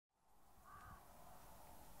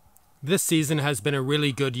This season has been a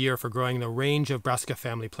really good year for growing the range of brassica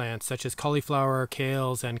family plants such as cauliflower,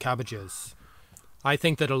 kales, and cabbages. I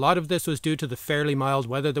think that a lot of this was due to the fairly mild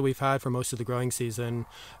weather that we've had for most of the growing season,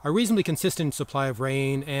 a reasonably consistent supply of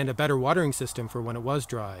rain, and a better watering system for when it was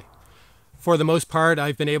dry. For the most part,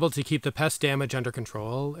 I've been able to keep the pest damage under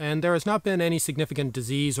control, and there has not been any significant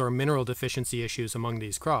disease or mineral deficiency issues among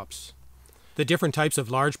these crops. The different types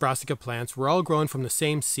of large brassica plants were all grown from the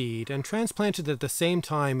same seed and transplanted at the same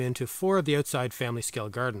time into 4 of the outside family scale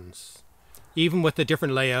gardens. Even with the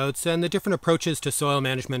different layouts and the different approaches to soil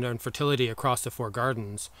management and fertility across the 4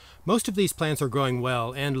 gardens, most of these plants are growing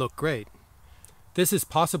well and look great. This is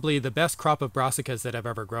possibly the best crop of brassicas that I've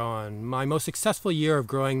ever grown, my most successful year of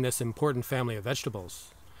growing this important family of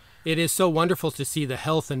vegetables. It is so wonderful to see the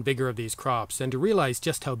health and vigor of these crops and to realize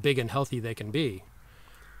just how big and healthy they can be.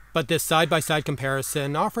 But this side-by-side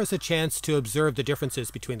comparison offers a chance to observe the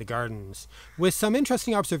differences between the gardens, with some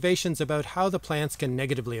interesting observations about how the plants can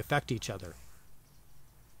negatively affect each other.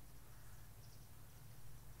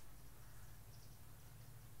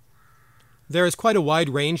 There is quite a wide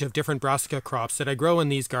range of different brassica crops that I grow in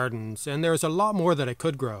these gardens, and there is a lot more that I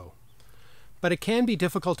could grow. But it can be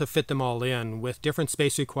difficult to fit them all in, with different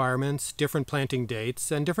space requirements, different planting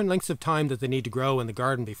dates, and different lengths of time that they need to grow in the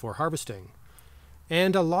garden before harvesting.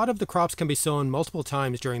 And a lot of the crops can be sown multiple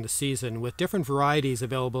times during the season, with different varieties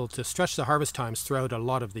available to stretch the harvest times throughout a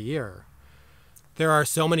lot of the year. There are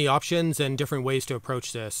so many options and different ways to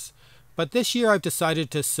approach this, but this year I've decided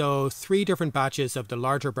to sow 3 different batches of the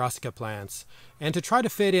larger brassica plants, and to try to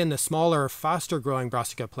fit in the smaller, faster growing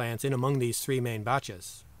brassica plants in among these 3 main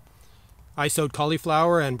batches. I sowed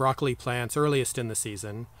cauliflower and broccoli plants earliest in the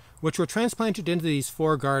season, which were transplanted into these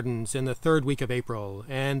 4 gardens in the 3rd week of April,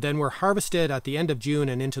 and then were harvested at the end of June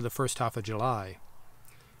and into the first half of July.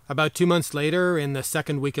 About 2 months later, in the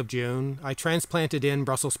 2nd week of June, I transplanted in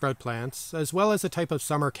Brussels sprout plants, as well as a type of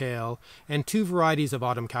summer kale, and 2 varieties of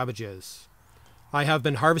autumn cabbages. I have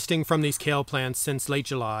been harvesting from these kale plants since late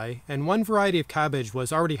July, and 1 variety of cabbage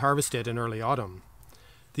was already harvested in early autumn.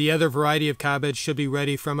 The other variety of cabbage should be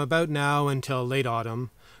ready from about now until late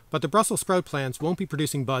autumn, but the Brussels sprout plants won't be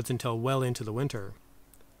producing buds until well into the winter.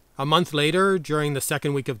 A month later, during the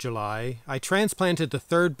 2nd week of July, I transplanted the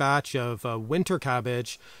 3rd batch of winter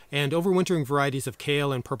cabbage and overwintering varieties of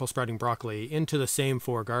kale and purple sprouting broccoli into the same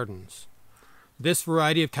 4 gardens. This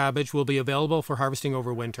variety of cabbage will be available for harvesting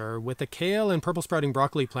over winter, with the kale and purple sprouting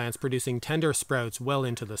broccoli plants producing tender sprouts well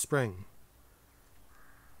into the spring.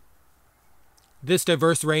 This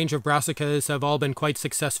diverse range of brassicas have all been quite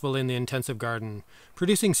successful in the intensive garden,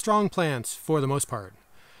 producing strong plants for the most part.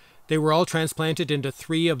 They were all transplanted into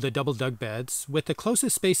 3 of the double dug beds, with the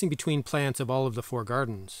closest spacing between plants of all of the 4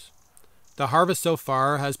 gardens. The harvest so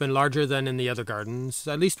far has been larger than in the other gardens,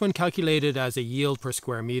 at least when calculated as a yield per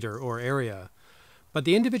square meter or area, but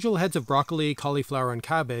the individual heads of broccoli, cauliflower, and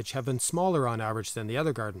cabbage have been smaller on average than the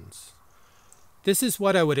other gardens. This is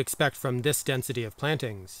what I would expect from this density of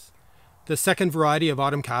plantings. The 2nd variety of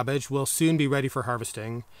autumn cabbage will soon be ready for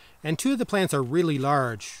harvesting, and 2 of the plants are really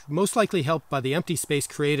large, most likely helped by the empty space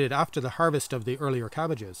created after the harvest of the earlier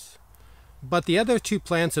cabbages. But the other 2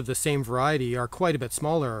 plants of the same variety are quite a bit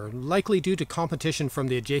smaller, likely due to competition from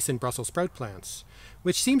the adjacent Brussels sprout plants,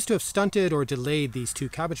 which seems to have stunted or delayed these 2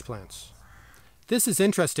 cabbage plants. This is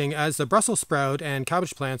interesting as the Brussels sprout and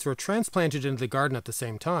cabbage plants were transplanted into the garden at the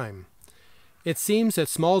same time. It seems that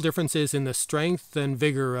small differences in the strength and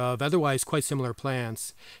vigor of otherwise quite similar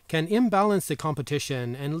plants can imbalance the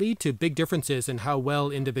competition and lead to big differences in how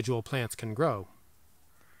well individual plants can grow.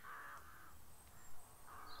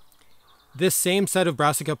 This same set of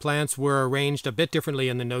brassica plants were arranged a bit differently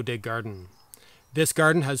in the no-dig garden. This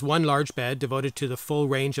garden has 1 large bed devoted to the full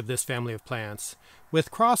range of this family of plants,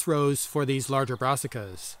 with cross rows for these larger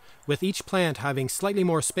brassicas, with each plant having slightly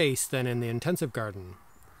more space than in the intensive garden.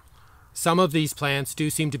 Some of these plants do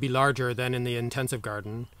seem to be larger than in the intensive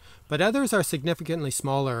garden, but others are significantly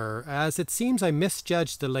smaller, as it seems I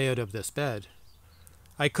misjudged the layout of this bed.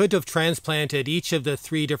 I could have transplanted each of the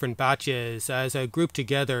 3 different batches as a group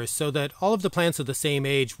together so that all of the plants of the same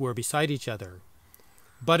age were beside each other.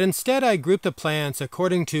 But instead I grouped the plants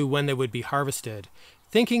according to when they would be harvested,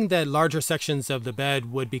 thinking that larger sections of the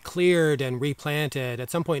bed would be cleared and replanted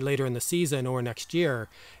at some point later in the season or next year,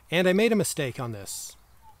 and I made a mistake on this.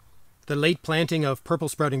 The late planting of purple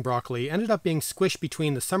sprouting broccoli ended up being squished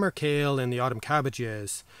between the summer kale and the autumn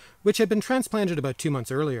cabbages, which had been transplanted about 2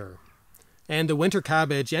 months earlier. And the winter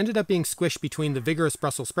cabbage ended up being squished between the vigorous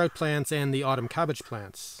Brussels sprout plants and the autumn cabbage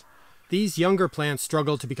plants. These younger plants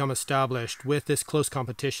struggled to become established with this close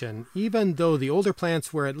competition, even though the older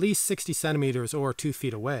plants were at least 60 centimeters or 2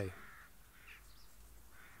 feet away.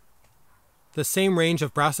 The same range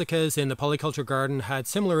of brassicas in the polyculture garden had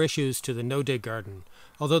similar issues to the no-dig garden,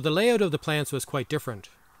 although the layout of the plants was quite different.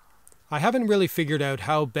 I haven't really figured out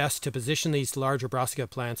how best to position these larger brassica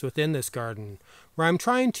plants within this garden, where I'm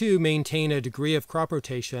trying to maintain a degree of crop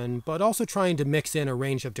rotation, but also trying to mix in a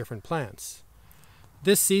range of different plants.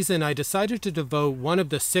 This season I decided to devote one of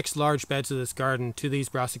the 6 large beds of this garden to these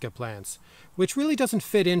brassica plants, which really doesn't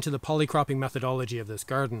fit into the polycropping methodology of this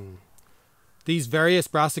garden. These various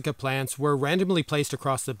brassica plants were randomly placed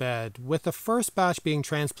across the bed, with the first batch being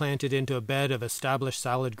transplanted into a bed of established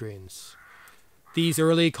salad greens. These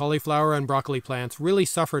early cauliflower and broccoli plants really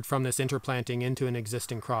suffered from this interplanting into an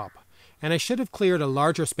existing crop, and I should have cleared a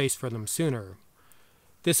larger space for them sooner.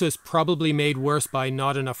 This was probably made worse by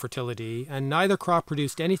not enough fertility, and neither crop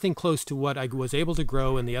produced anything close to what I was able to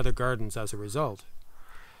grow in the other gardens as a result.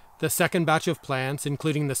 The second batch of plants,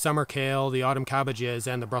 including the summer kale, the autumn cabbages,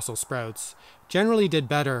 and the Brussels sprouts, generally did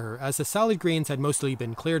better, as the salad greens had mostly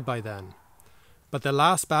been cleared by then. But the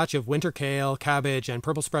last batch of winter kale, cabbage, and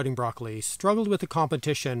purple sprouting broccoli struggled with the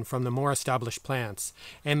competition from the more established plants,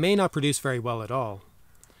 and may not produce very well at all.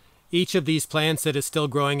 Each of these plants that is still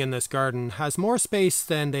growing in this garden has more space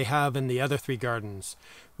than they have in the other 3 gardens,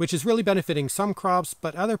 which is really benefiting some crops,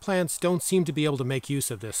 but other plants don't seem to be able to make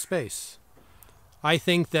use of this space. I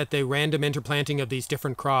think that the random interplanting of these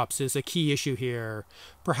different crops is a key issue here,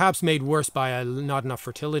 perhaps made worse by not enough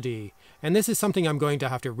fertility, and this is something I'm going to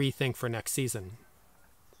have to rethink for next season.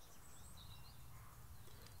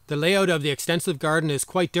 The layout of the extensive garden is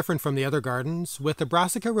quite different from the other gardens, with the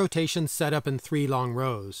brassica rotation set up in 3 long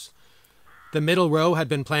rows. The middle row had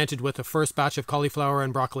been planted with the first batch of cauliflower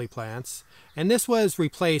and broccoli plants, and this was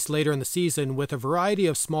replaced later in the season with a variety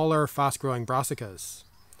of smaller, fast-growing brassicas.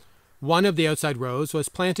 One of the outside rows was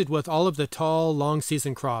planted with all of the tall,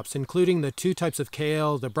 long-season crops, including the 2 types of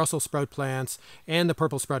kale, the Brussels sprout plants, and the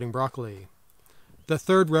purple sprouting broccoli. The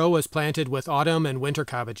third row was planted with autumn and winter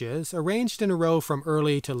cabbages, arranged in a row from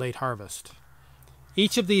early to late harvest.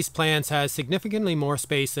 Each of these plants has significantly more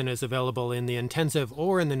space than is available in the intensive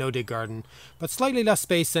or in the no-dig garden, but slightly less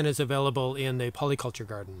space than is available in the polyculture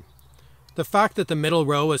garden. The fact that the middle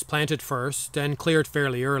row was planted first and cleared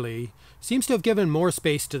fairly early seems to have given more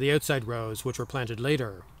space to the outside rows, which were planted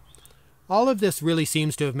later. All of this really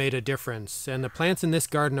seems to have made a difference, and the plants in this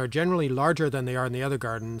garden are generally larger than they are in the other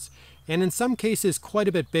gardens, and in some cases quite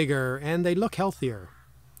a bit bigger, and they look healthier.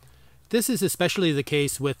 This is especially the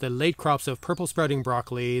case with the late crops of purple sprouting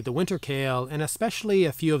broccoli, the winter kale, and especially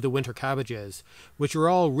a few of the winter cabbages, which are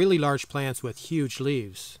all really large plants with huge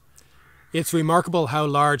leaves. It's remarkable how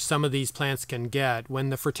large some of these plants can get when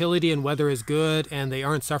the fertility and weather is good and they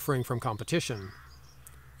aren't suffering from competition.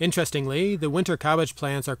 Interestingly, the winter cabbage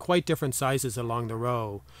plants are quite different sizes along the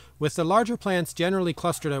row, with the larger plants generally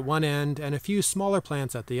clustered at one end and a few smaller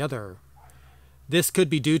plants at the other. This could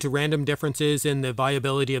be due to random differences in the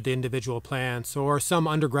viability of the individual plants or some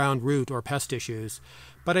underground root or pest issues,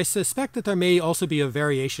 but I suspect that there may also be a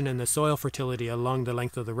variation in the soil fertility along the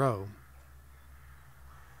length of the row.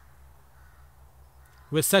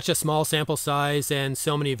 With such a small sample size and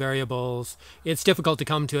so many variables, it's difficult to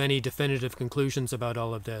come to any definitive conclusions about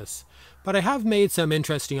all of this. But I have made some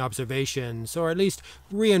interesting observations, or at least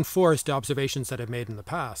reinforced observations that I've made in the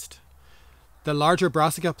past. The larger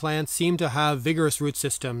brassica plants seem to have vigorous root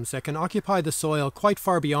systems that can occupy the soil quite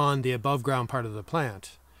far beyond the above-ground part of the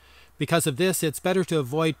plant. Because of this, it's better to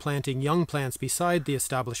avoid planting young plants beside the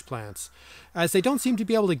established plants, as they don't seem to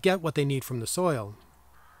be able to get what they need from the soil.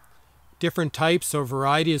 Different types or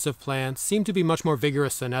varieties of plants seem to be much more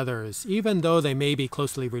vigorous than others, even though they may be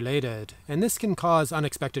closely related, and this can cause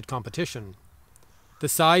unexpected competition. The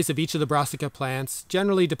size of each of the brassica plants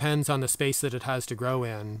generally depends on the space that it has to grow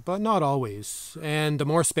in, but not always, and the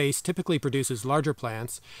more space typically produces larger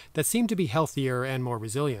plants that seem to be healthier and more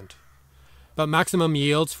resilient. But maximum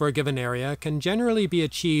yields for a given area can generally be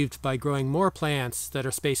achieved by growing more plants that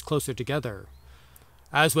are spaced closer together.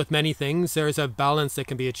 As with many things, there is a balance that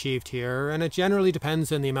can be achieved here, and it generally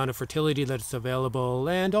depends on the amount of fertility that is available,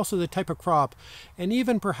 and also the type of crop, and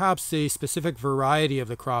even perhaps the specific variety of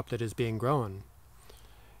the crop that is being grown.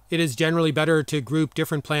 It is generally better to group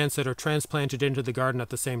different plants that are transplanted into the garden at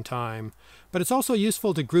the same time, but it's also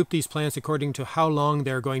useful to group these plants according to how long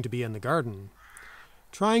they're going to be in the garden.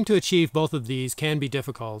 Trying to achieve both of these can be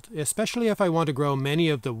difficult, especially if I want to grow many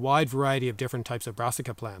of the wide variety of different types of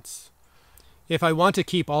brassica plants. If I want to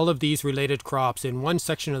keep all of these related crops in one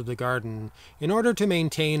section of the garden, in order to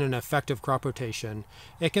maintain an effective crop rotation,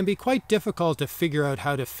 it can be quite difficult to figure out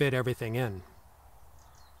how to fit everything in.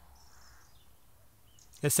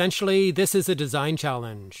 Essentially, this is a design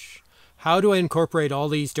challenge. How do I incorporate all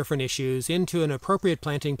these different issues into an appropriate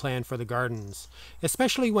planting plan for the gardens,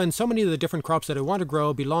 especially when so many of the different crops that I want to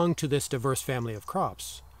grow belong to this diverse family of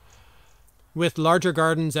crops? With larger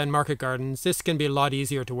gardens and market gardens, this can be a lot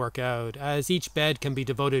easier to work out, as each bed can be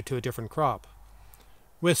devoted to a different crop.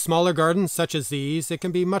 With smaller gardens such as these, it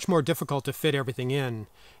can be much more difficult to fit everything in,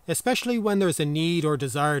 especially when there's a need or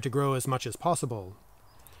desire to grow as much as possible.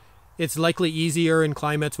 It's likely easier in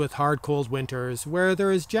climates with hard, cold winters, where there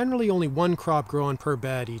is generally only one crop grown per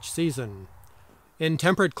bed each season. In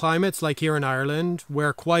temperate climates like here in Ireland,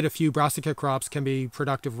 where quite a few brassica crops can be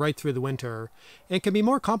productive right through the winter, it can be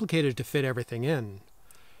more complicated to fit everything in.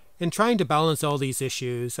 In trying to balance all these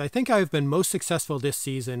issues, I think I've been most successful this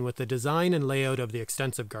season with the design and layout of the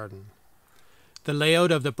extensive garden. The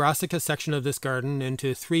layout of the brassica section of this garden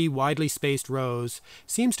into 3 widely spaced rows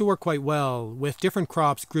seems to work quite well, with different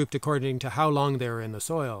crops grouped according to how long they are in the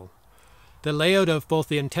soil. The layout of both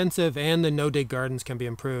the intensive and the no-dig gardens can be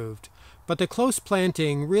improved, but the close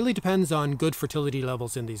planting really depends on good fertility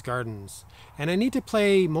levels in these gardens, and I need to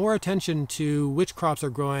pay more attention to which crops are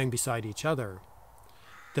growing beside each other.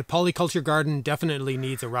 The polyculture garden definitely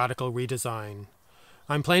needs a radical redesign.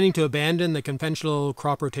 I'm planning to abandon the conventional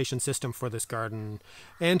crop rotation system for this garden,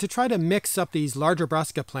 and to try to mix up these larger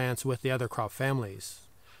brassica plants with the other crop families.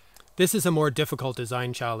 This is a more difficult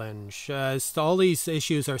design challenge, as all these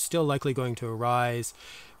issues are still likely going to arise,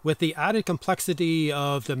 with the added complexity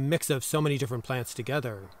of the mix of so many different plants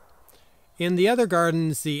together. In the other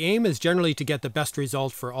gardens, the aim is generally to get the best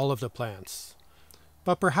result for all of the plants.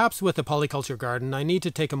 But perhaps with the polyculture garden, I need to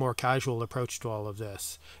take a more casual approach to all of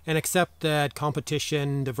this, and accept that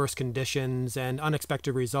competition, diverse conditions, and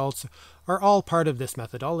unexpected results are all part of this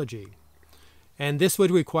methodology. And this would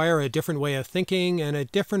require a different way of thinking and a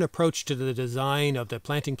different approach to the design of the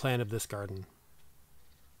planting plan of this garden.